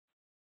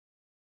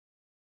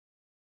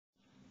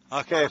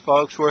Okay,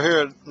 folks, we're here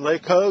at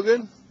Lake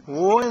Hogan,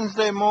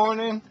 Wednesday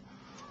morning,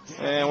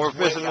 and we're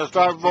fishing the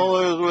striper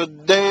bowlers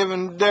with Dave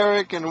and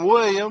Derek and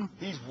William.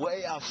 He's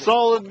way out there.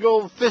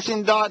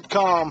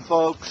 SolidGoldFishing.com,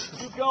 folks.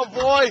 You go,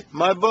 boy.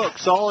 My book,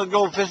 Solid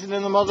Gold Fishing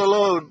in the Mother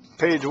Lode,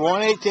 page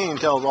 118,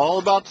 tells all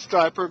about the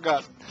striper.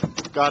 Got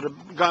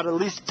at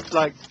least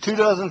like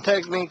 24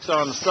 techniques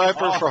on the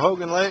striper for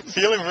Hogan Lake.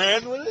 Feeling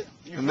ran with it?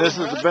 And this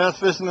is the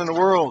best fishing in the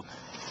world.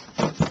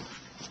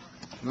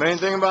 Main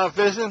thing about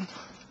fishing,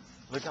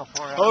 Look how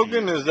far out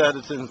Hogan, is that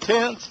it's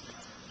intense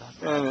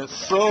and it's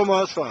so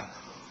much fun.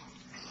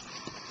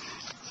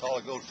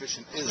 Solid gold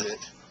fishing, is it?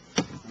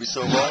 We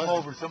still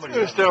rolling?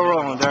 You're still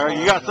rolling, Derek.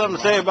 You got something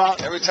to say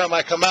about? Every time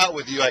I come out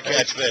with you, I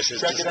catch fish. It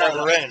just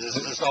never ends.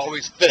 It's just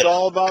always fish. It's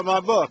all about my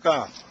book,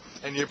 huh?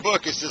 And your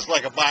book is just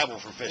like a Bible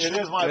for fishing.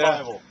 It is my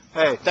Bible.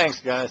 Hey, thanks,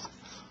 guys.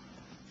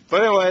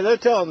 But anyway, they're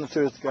telling the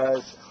truth,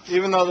 guys.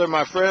 Even though they're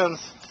my friends,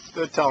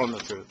 they're telling the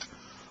truth.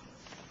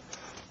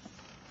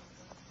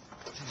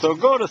 So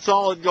go to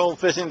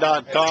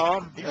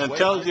SolidGoldFishing.com and it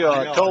tells you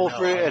a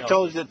toll-free. It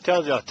tells you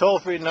a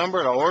toll-free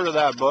number to order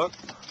that book.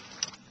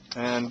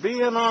 And be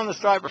in on the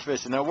striper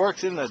fishing. It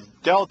works in the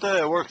Delta.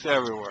 It works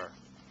everywhere.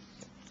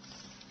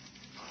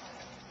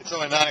 It's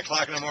only 9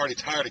 o'clock and I'm already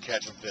tired of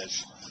catching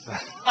fish.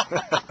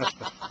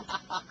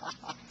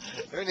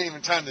 There ain't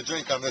even time to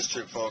drink on this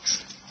trip,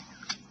 folks.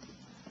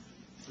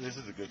 This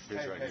is a good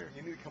fish right here.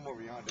 You need to come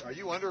over yonder. Are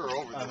you under or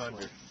over? I'm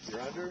under.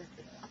 You're under?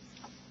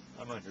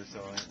 I'm under, so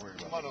I ain't worried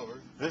about it. Come on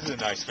over. This is a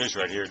nice fish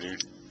right here,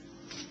 dude.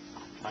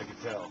 I can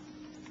tell.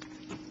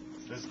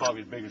 This is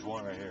probably the biggest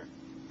one right here.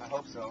 I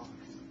hope so.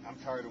 I'm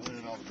tired of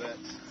winning all the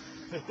bets.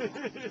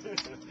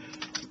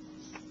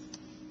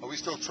 Are we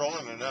still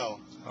trolling or no?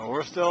 Oh,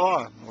 we're still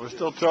on. We're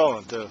still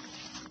trolling, too.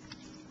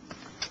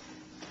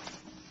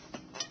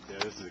 Yeah,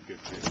 this is a good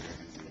fish here.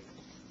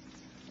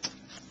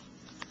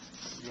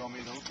 You want me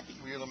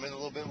to reel them in a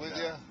little bit with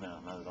you? No,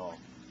 not at all.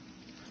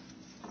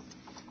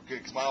 Good,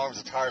 because my arms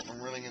are tired from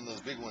reeling in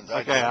those big ones.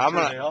 Okay, I'm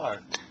They gonna. are.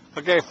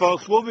 Okay,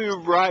 folks, we'll be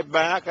right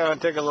back. I'm gonna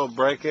take a little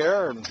break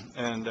here,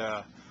 and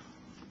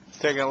it's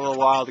taking a little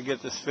while to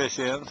get this fish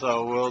in,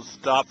 so we'll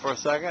stop for a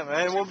second,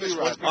 and we'll be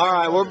right back. All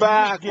right, we're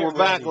back. We're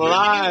back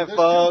live,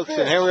 folks,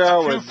 and here we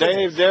are with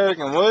Dave, Derek,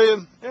 and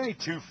William. There ain't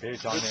two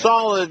fish on there.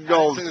 Solid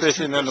Gold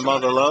Fishing in the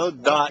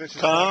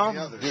Motherlode.com.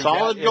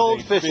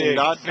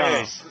 SolidGoldFishing.com.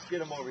 Let's get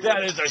them over here.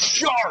 That is a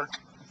shark.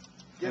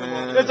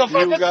 And It's a if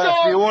fucking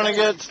shark. you want to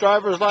get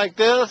stripers like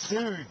this,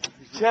 Dude,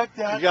 check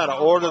that. you got to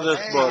order this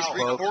book, It's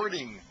folks.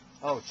 recording.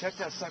 Oh, check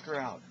that sucker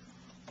out.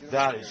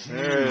 That is huge.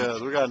 There he is.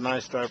 We got a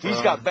nice striper. He's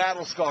on. got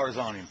battle scars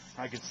on him.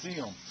 I can see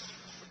them.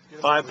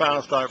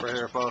 5-pound striper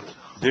here, folks.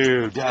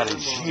 Dude, that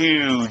is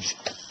huge.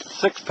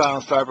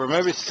 6-pound striper,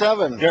 maybe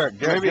 7. Derek,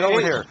 maybe get over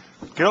 8. here.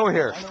 Get over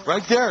here.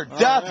 Right there.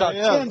 That's a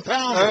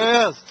 10-pounder.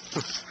 There he is.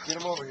 Get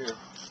him over here.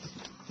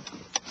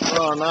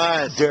 Oh,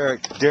 nice.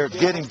 Derek,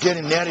 get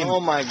him, net him. Oh,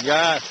 my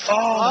gosh.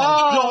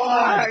 Oh,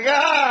 my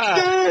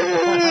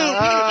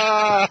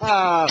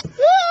God.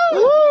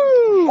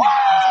 Woo! Woo!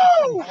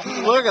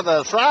 Look at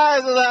the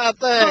size of that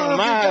thing.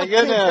 My 10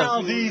 goodness.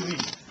 pounds easy.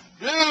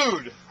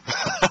 Dude!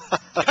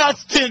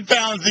 That's 10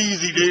 pounds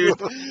easy, dude.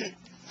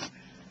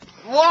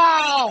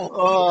 Wow!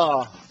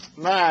 Oh,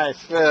 nice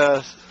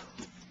fish.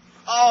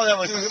 Oh, that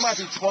was... Dude, it might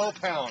be 12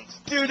 pounds.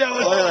 Dude, that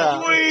was Look at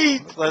that.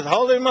 sweet. Let's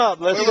hold him up.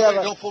 Let's Wait, see how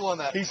don't pull on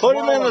that. put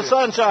him in the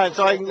sunshine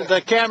so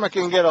the camera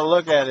can get a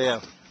look at him.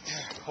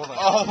 Hold on.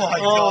 Oh, my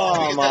Oh,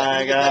 God.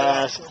 my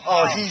gosh.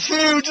 Oh, he's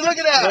huge. Look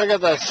at that. Look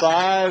at the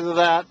size of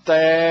that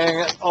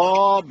thing.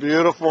 Oh,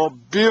 beautiful,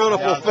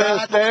 beautiful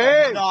fish,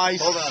 Dave.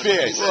 Nice Hold on.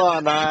 fish. Oh,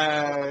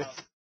 nice.